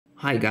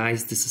Hi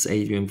guys, this is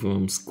Adrian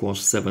from Squash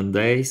 7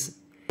 Days.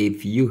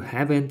 If you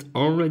haven't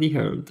already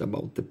heard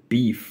about the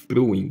beef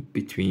brewing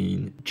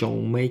between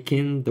Joel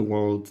Makin, the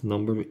world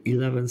number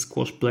 11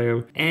 squash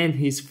player, and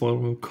his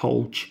former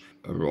coach,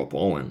 Rob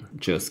Owen,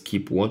 just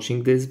keep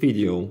watching this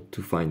video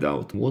to find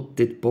out what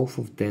did both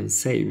of them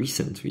say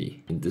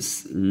recently in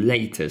this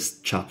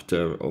latest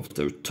chapter of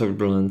their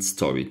turbulent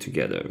story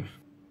together.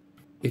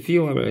 If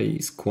you are a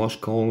squash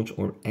coach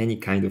or any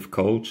kind of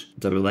coach,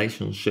 the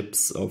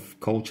relationships of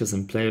coaches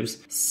and players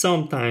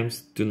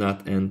sometimes do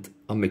not end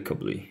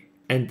amicably.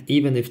 And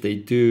even if they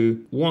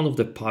do, one of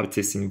the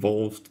parties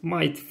involved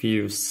might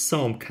feel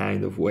some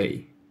kind of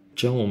way.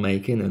 Joel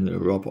Makin and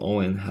Rob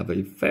Owen have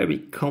a very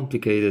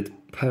complicated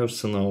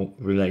personal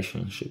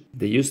relationship.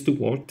 They used to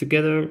work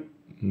together.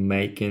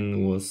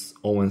 Makin was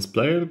Owen's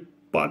player,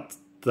 but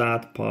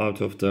that part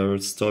of their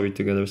story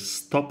together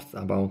stopped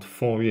about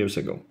 4 years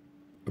ago.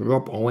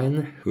 Rob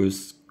Owen,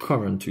 who's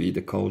currently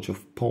the coach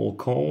of Paul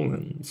Cole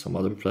and some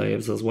other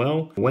players as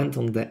well, went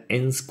on the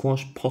N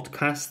Squash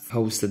podcast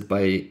hosted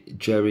by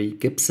Jerry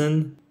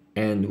Gibson.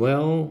 And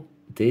well,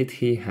 did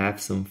he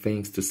have some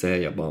things to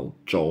say about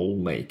Joel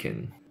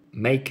Makin?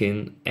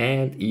 Makin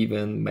and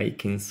even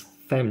Makin's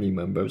family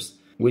members,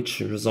 which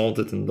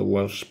resulted in the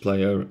Welsh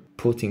player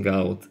putting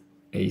out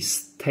a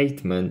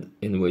statement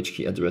in which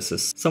he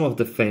addresses some of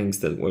the things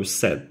that were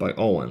said by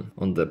Owen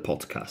on the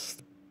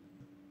podcast.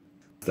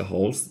 The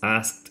host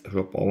asked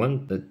Rob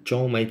Owen that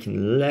Joel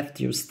Makin left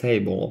your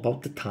stable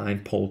about the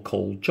time Paul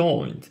Cole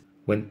joined.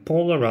 When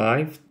Paul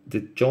arrived,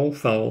 did Joel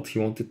felt he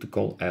wanted to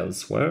go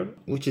elsewhere?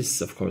 Which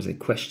is of course a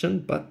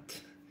question,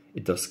 but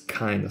it does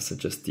kinda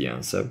suggest the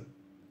answer.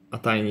 A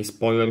tiny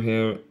spoiler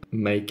here,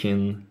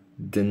 Makin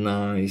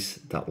denies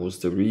that was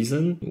the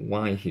reason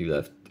why he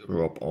left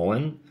Rob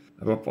Owen.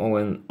 Rob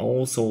Owen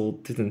also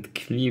didn't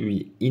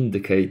clearly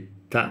indicate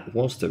that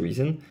was the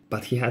reason,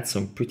 but he had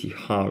some pretty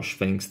harsh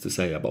things to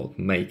say about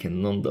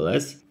Makin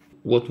nonetheless.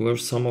 What were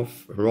some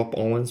of Rob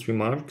Owen's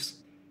remarks?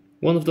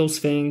 One of those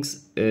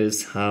things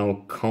is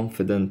how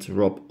confident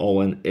Rob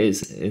Owen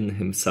is in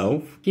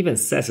himself. He even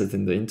says it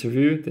in the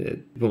interview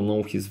that people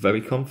know he's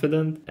very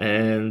confident,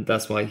 and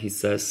that's why he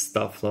says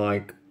stuff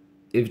like,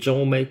 if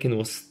Joel Makin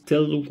was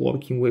still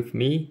working with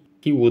me,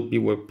 he would be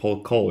where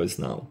Paul Cole is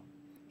now.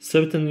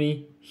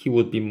 Certainly, he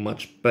would be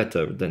much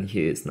better than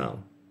he is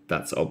now.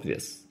 That's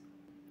obvious.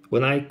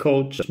 When I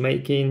coached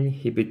Makin,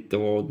 he beat the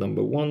world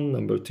number 1,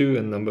 number 2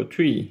 and number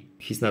 3.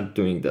 He's not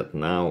doing that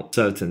now,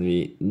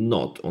 certainly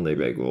not on a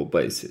regular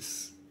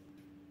basis.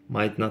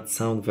 Might not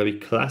sound very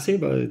classy,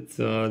 but it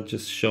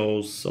just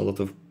shows a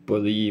lot of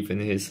belief in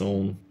his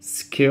own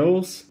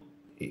skills.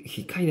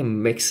 He kind of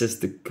mixes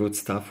the good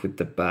stuff with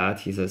the bad.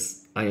 He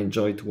says, I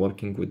enjoyed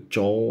working with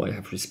Joel. I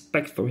have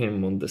respect for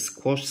him on the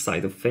squash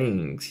side of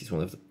things. He's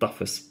one of the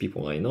toughest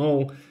people I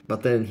know.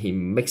 But then he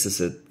mixes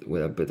it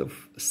with a bit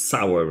of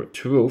sour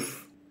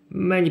truth.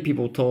 Many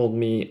people told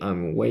me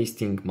I'm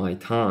wasting my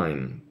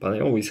time, but I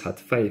always had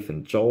faith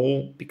in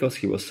Joel because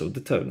he was so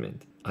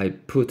determined. I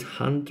put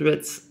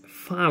hundreds,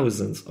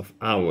 thousands of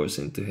hours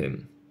into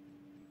him.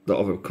 The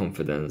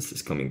overconfidence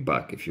is coming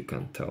back if you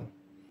can't tell.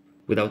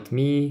 Without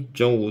me,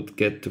 Joe would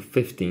get to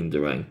 50 in the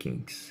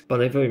rankings, but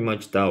I very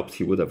much doubt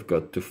he would have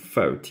got to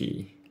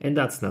 30. And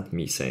that's not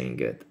me saying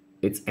it.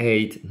 It's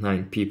 8,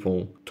 9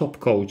 people,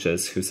 top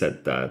coaches who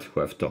said that,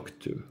 who I've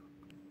talked to.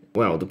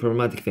 Well, the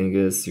problematic thing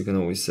is, you can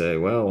always say,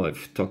 well,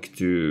 I've talked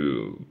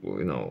to,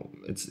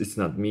 it's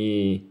not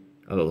me.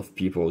 A lot of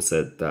people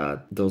said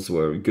that those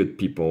were good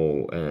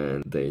people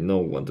and they know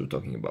what they're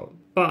talking about.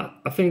 But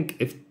I think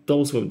if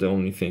those were the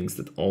only things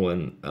that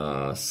Owen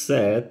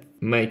said,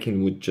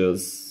 Makin would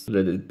just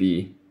let it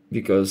be,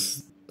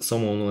 because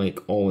someone like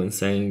Owen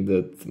saying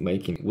that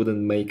Makin wouldn't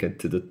make it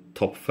to the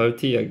top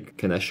 30, I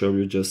can assure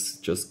you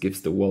just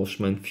gives the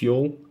Welshman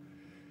fuel.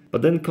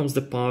 But then comes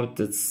the part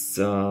that's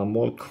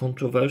more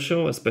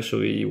controversial,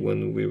 especially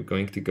when we're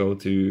going to go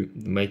to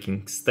the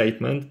Makin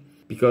statement,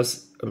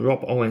 because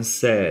Rob Owen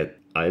said,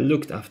 I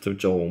looked after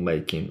Joel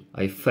Makin,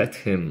 I fed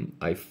him,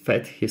 I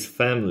fed his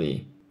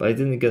family, but I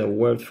didn't get a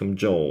word from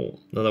Joel,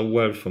 not a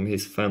word from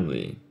his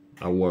family.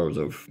 A word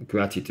of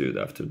gratitude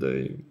after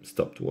they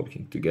stopped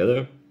working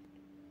together.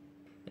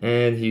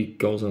 And he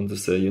goes on to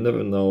say, you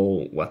never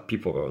know what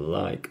people are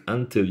like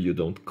until you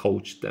don't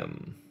coach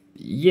them.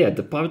 Yeah,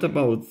 the part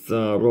about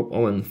Rob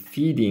Owen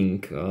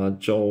feeding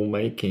Joel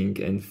Makin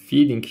and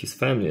feeding his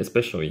family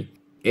especially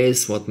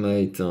is what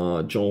made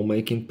Joel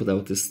Makin put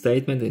out a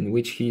statement in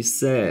which he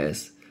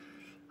says,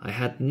 I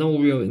had no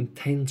real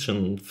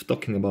intention of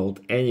talking about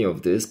any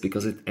of this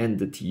because it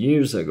ended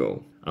years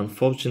ago.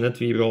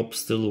 Unfortunately, Rob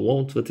still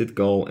won't let it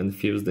go and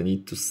feels the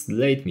need to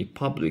slate me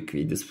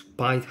publicly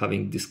despite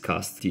having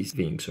discussed these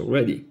things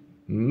already.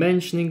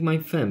 Mentioning my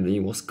family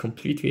was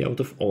completely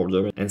out of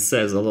order and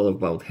says a lot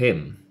about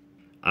him.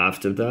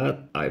 After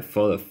that, I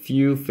thought a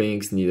few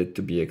things needed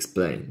to be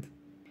explained.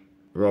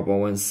 Rob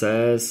Owen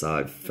says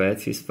I've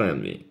fed his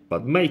family,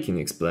 but Makin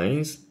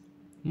explains,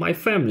 my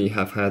family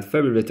have had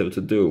very little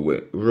to do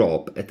with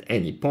Rob at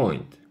any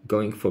point.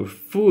 Going for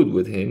food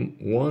with him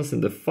once in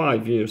the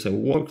 5 years I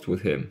worked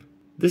with him.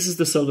 This is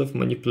the sort of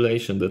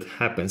manipulation that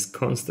happens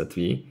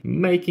constantly,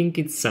 making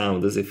it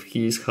sound as if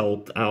he is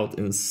helped out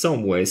in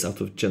some ways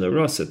out of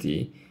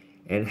generosity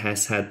and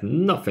has had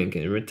nothing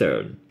in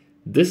return.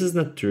 This is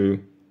not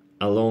true,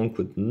 along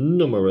with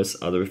numerous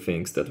other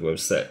things that were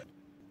said.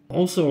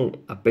 Also,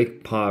 a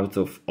big part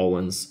of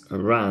Owen's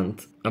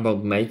rant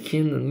about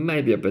Makin and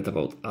maybe a bit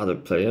about other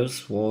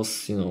players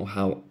was,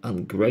 how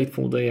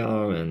ungrateful they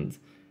are and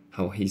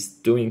how he's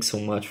doing so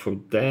much for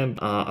them.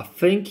 I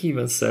think he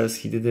even says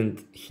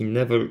he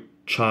never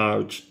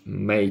charged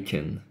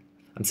Makin.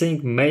 I'm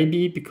saying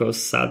maybe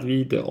because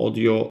sadly the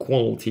audio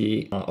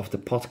quality of the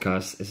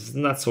podcast is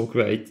not so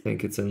great. I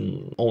think it's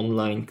an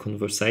online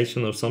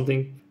conversation or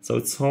something. So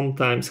it's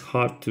sometimes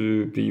hard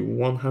to be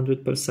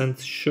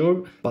 100%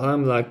 sure. But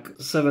I'm like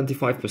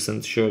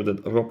 75% sure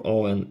that Rob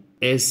Owen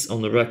is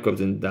on the record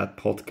in that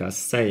podcast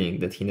saying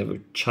that he never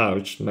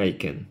charged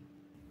Makin.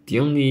 The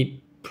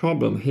only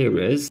problem here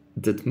is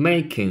that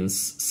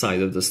Makin's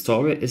side of the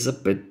story is a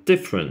bit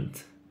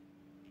different.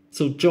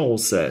 So Joel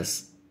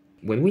says,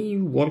 when we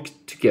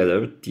worked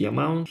together, the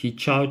amount he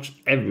charged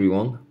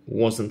everyone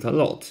wasn't a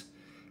lot,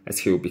 as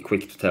he'll be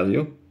quick to tell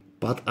you,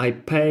 but I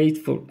paid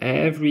for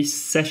every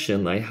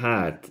session I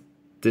had,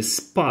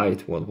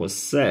 despite what was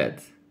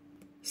said.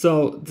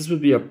 So this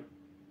would be a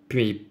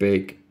pretty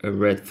big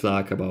red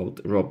flag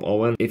about Rob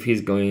Owen if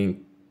he's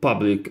going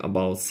public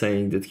about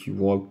saying that he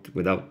worked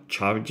without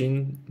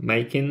charging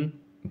Makin,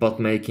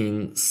 but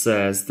Makin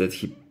says that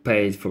he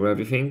paid for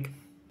everything.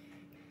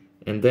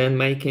 And then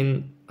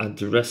Makin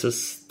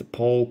addresses the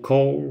Paul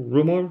Cole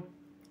rumor.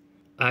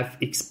 I've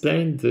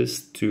explained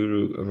this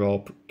to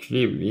Rob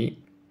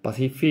clearly, but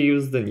he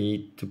feels the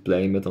need to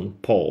blame it on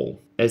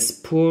Paul. As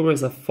poor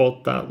as I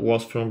thought that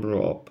was from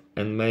Rob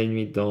and made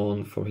me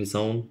done for his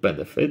own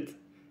benefit,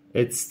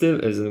 it still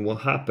isn't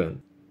what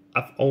happened.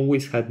 I've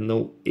always had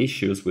no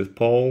issues with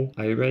Paul.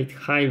 I rate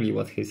highly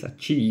what he's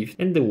achieved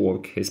and the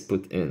work he's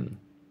put in.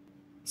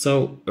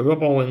 So,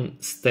 Rob Owen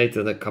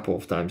stated a couple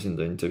of times in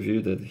the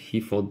interview that he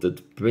thought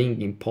that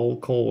bringing Paul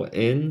Cole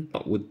in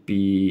would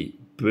be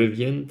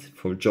brilliant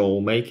for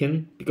Joel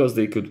Makin because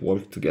they could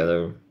work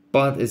together.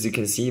 But as you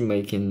can see,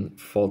 Makin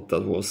thought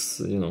that was,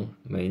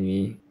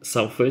 mainly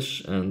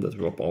selfish and that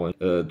Rob Owen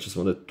just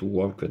wanted to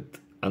work with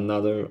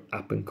another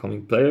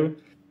up-and-coming player.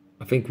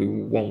 I think we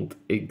won't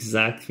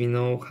exactly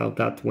know how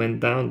that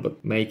went down,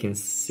 but Makin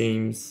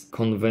seems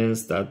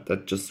convinced that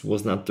that just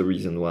was not the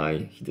reason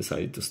why he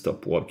decided to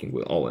stop working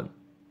with Owen.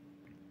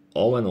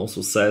 Owen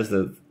also says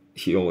that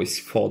he always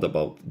thought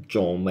about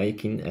Joel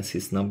Makin as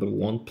his number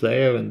one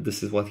player, and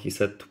this is what he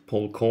said to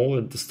Paul Cole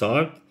at the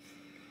start.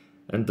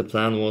 And the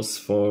plan was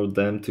for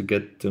them to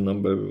get to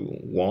number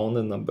one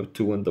and number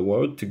two in the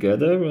world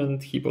together,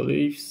 and he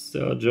believes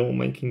Joel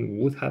Makin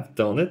would have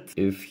done it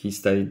if he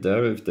stayed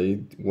there, if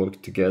they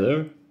worked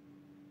together.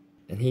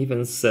 And he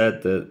even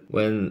said that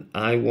when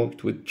I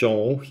worked with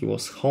Joel, he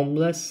was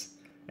homeless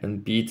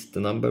and beat the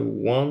number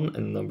one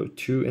and number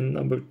two and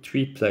number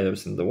three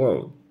players in the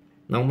world.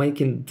 Now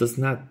Makin does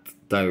not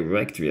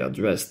directly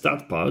address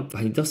that part,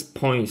 but he does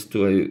point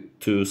to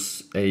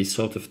a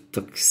sort of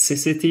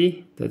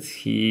toxicity that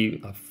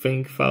he, I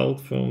think,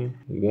 felt from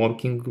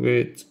working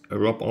with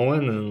Rob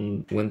Owen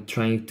and when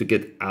trying to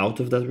get out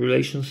of that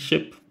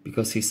relationship,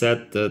 because he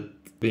said that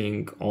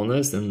being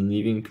honest and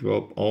leaving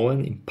Rob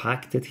Owen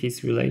impacted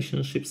his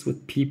relationships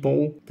with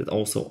people that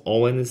also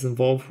Owen is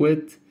involved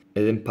with.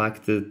 It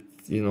impacted,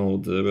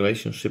 the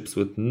relationships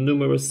with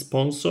numerous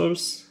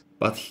sponsors,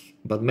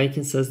 But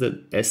Makin says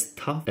that as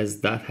tough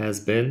as that has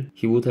been,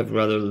 he would have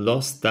rather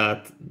lost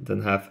that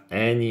than have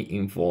any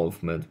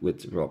involvement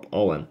with Rob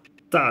Owen.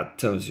 That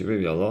tells you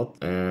really a lot,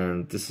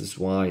 and this is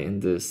why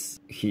in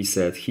this he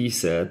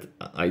said,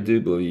 I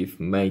do believe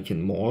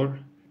Makin more.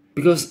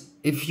 Because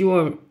if you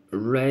are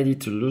ready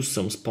to lose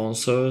some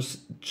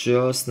sponsors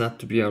just not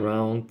to be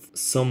around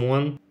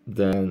someone,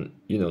 then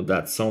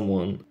that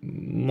someone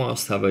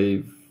must have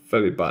a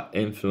very bad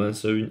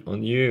influence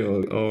on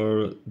you,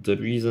 or the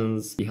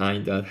reasons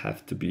behind that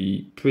have to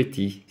be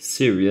pretty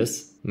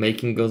serious.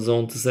 Makin goes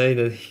on to say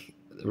that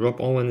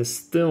Rob Owen is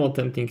still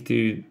attempting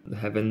to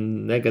have a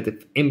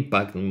negative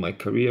impact on my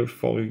career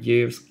 4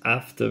 years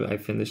after I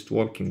finished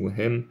working with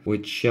him,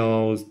 which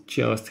shows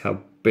just how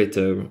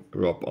bitter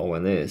Rob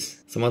Owen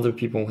is. Some other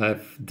people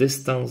have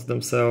distanced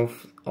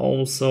themselves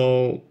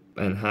also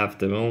and have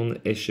their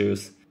own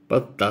issues,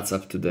 but that's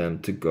up to them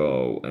to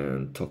go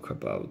and talk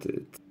about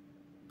it.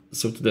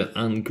 So to the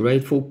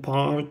ungrateful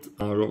part,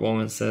 Rob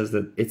Owen says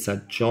that it's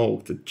a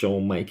joke that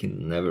Joel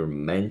Makin never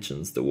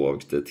mentions the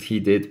work that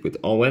he did with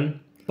Owen.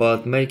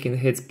 But Makin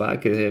hits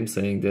back at him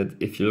saying that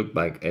if you look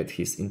back at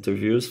his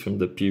interviews from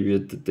the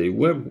period that they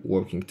were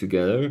working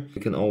together,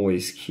 you can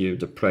always hear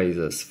the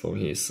praises for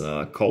his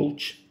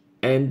coach.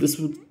 And this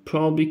would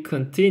probably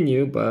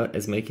continue, but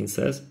as Makin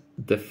says,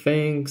 the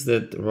things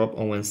that Rob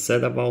Owen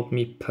said about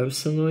me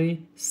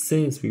personally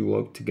since we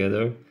worked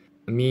together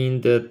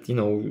mean that,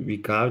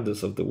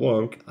 regardless of the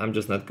work, I'm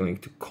just not going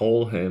to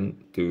call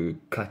him to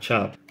catch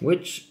up,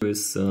 which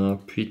is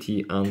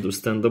pretty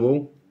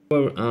understandable.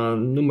 There are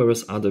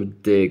numerous other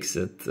digs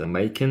at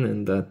Makin.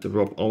 In that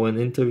Rob Owen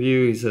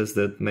interview, he says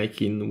that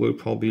Makin will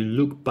probably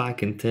look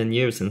back in 10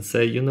 years and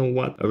say, you know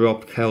what,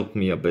 Rob helped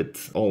me a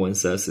bit. Owen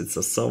says it's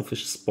a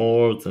selfish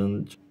sport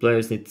and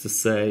players need to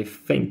say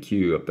thank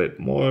you a bit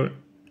more.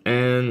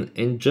 And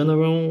in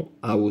general,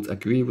 I would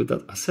agree with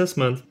that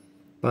assessment,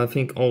 but I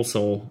think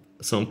also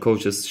some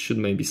coaches should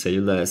maybe say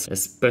less,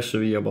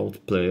 especially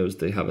about players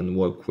they haven't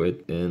worked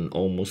with in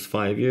almost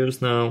 5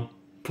 years now.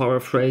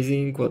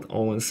 Paraphrasing what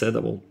Owen said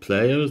about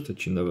players,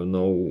 that you never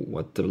know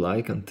what they're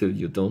like until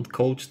you don't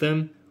coach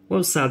them.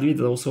 Well, sadly,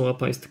 that also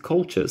applies to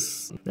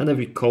coaches. Not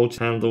every coach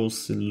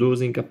handles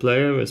losing a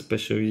player,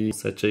 especially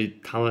such a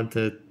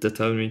talented,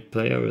 determined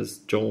player as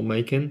Joel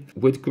Makin,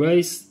 with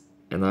grace.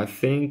 And I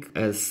think,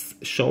 as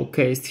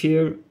showcased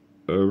here,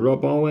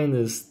 Rob Owen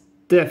is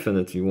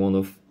definitely one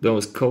of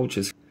those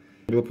coaches.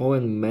 Rob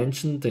Owen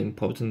mentioned the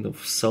importance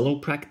of solo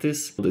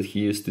practice, that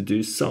he used to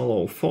do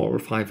solo 4 or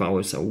 5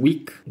 hours a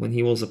week when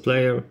he was a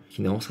player.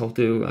 He knows how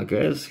to, I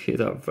guess, hit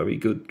a very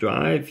good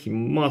drive. He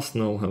must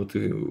know how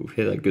to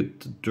hit a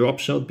good drop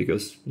shot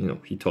because,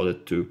 he taught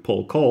it to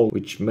Paul Cole,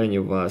 which many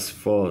of us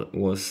thought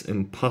was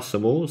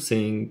impossible,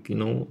 seeing,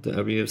 the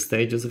earlier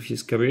stages of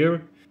his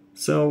career.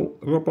 So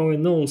Rob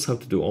Owen knows how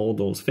to do all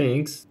those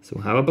things. So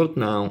how about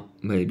now,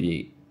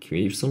 maybe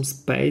create some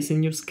space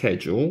in your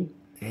schedule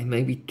and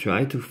maybe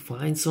try to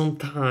find some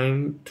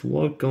time to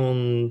work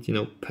on,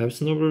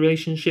 personal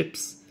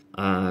relationships,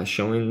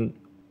 showing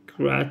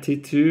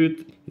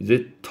gratitude. You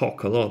did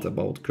talk a lot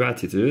about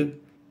gratitude.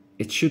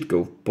 It should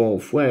go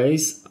both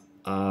ways.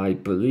 I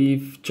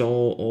believe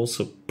Joel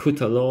also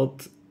put a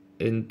lot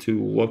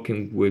into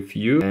working with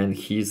you, and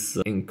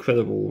his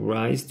incredible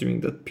rise during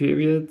that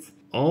period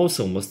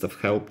also must have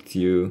helped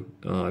you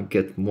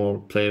get more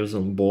players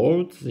on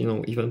board.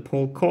 Even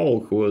Paul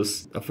Cole, who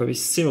was a very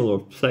similar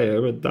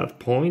player at that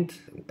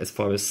point as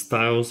far as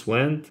styles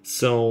went.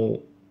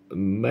 So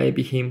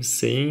maybe him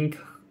seeing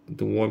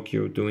the work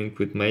you're doing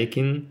with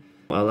Makin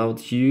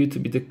allowed you to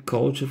be the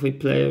coach of a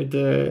player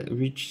that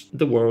reached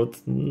the world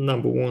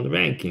 #1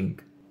 ranking.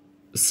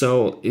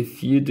 So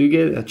if you do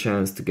get a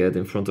chance to get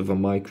in front of a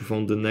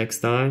microphone the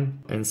next time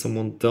and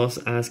someone does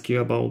ask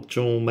you about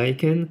Joel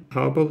Makin,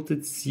 how about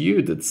it's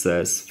you that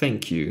says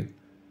thank you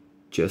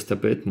just a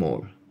bit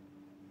more.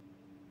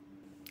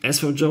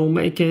 As for Joel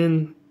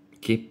Makin,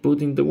 keep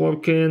putting the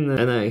work in,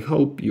 and I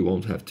hope you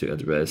won't have to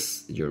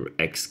address your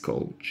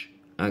ex-coach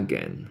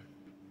again.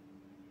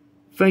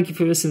 Thank you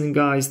for listening,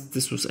 guys.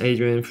 This was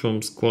Adrian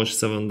from Squash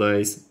 7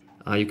 Days.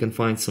 You can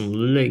find some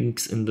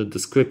links in the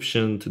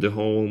description to the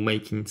whole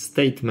Makin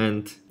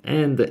statement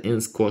and the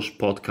In Squash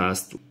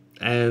podcast.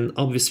 And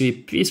obviously,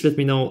 please let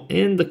me know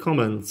in the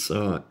comments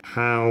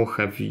how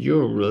have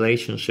your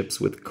relationships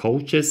with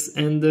coaches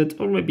ended,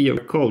 or maybe your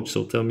coach.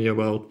 So tell me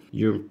about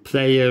your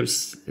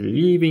players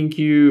leaving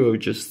you or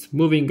just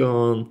moving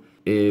on.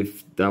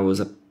 If that was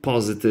a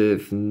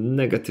positive,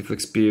 negative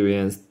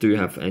experience, do you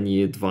have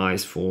any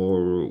advice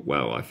for,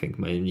 well, I think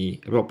mainly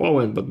Rob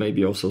Owen, but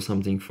maybe also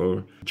something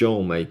for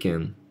Joel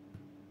Makin?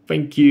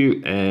 Thank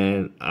you,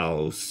 and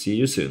I'll see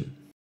you soon.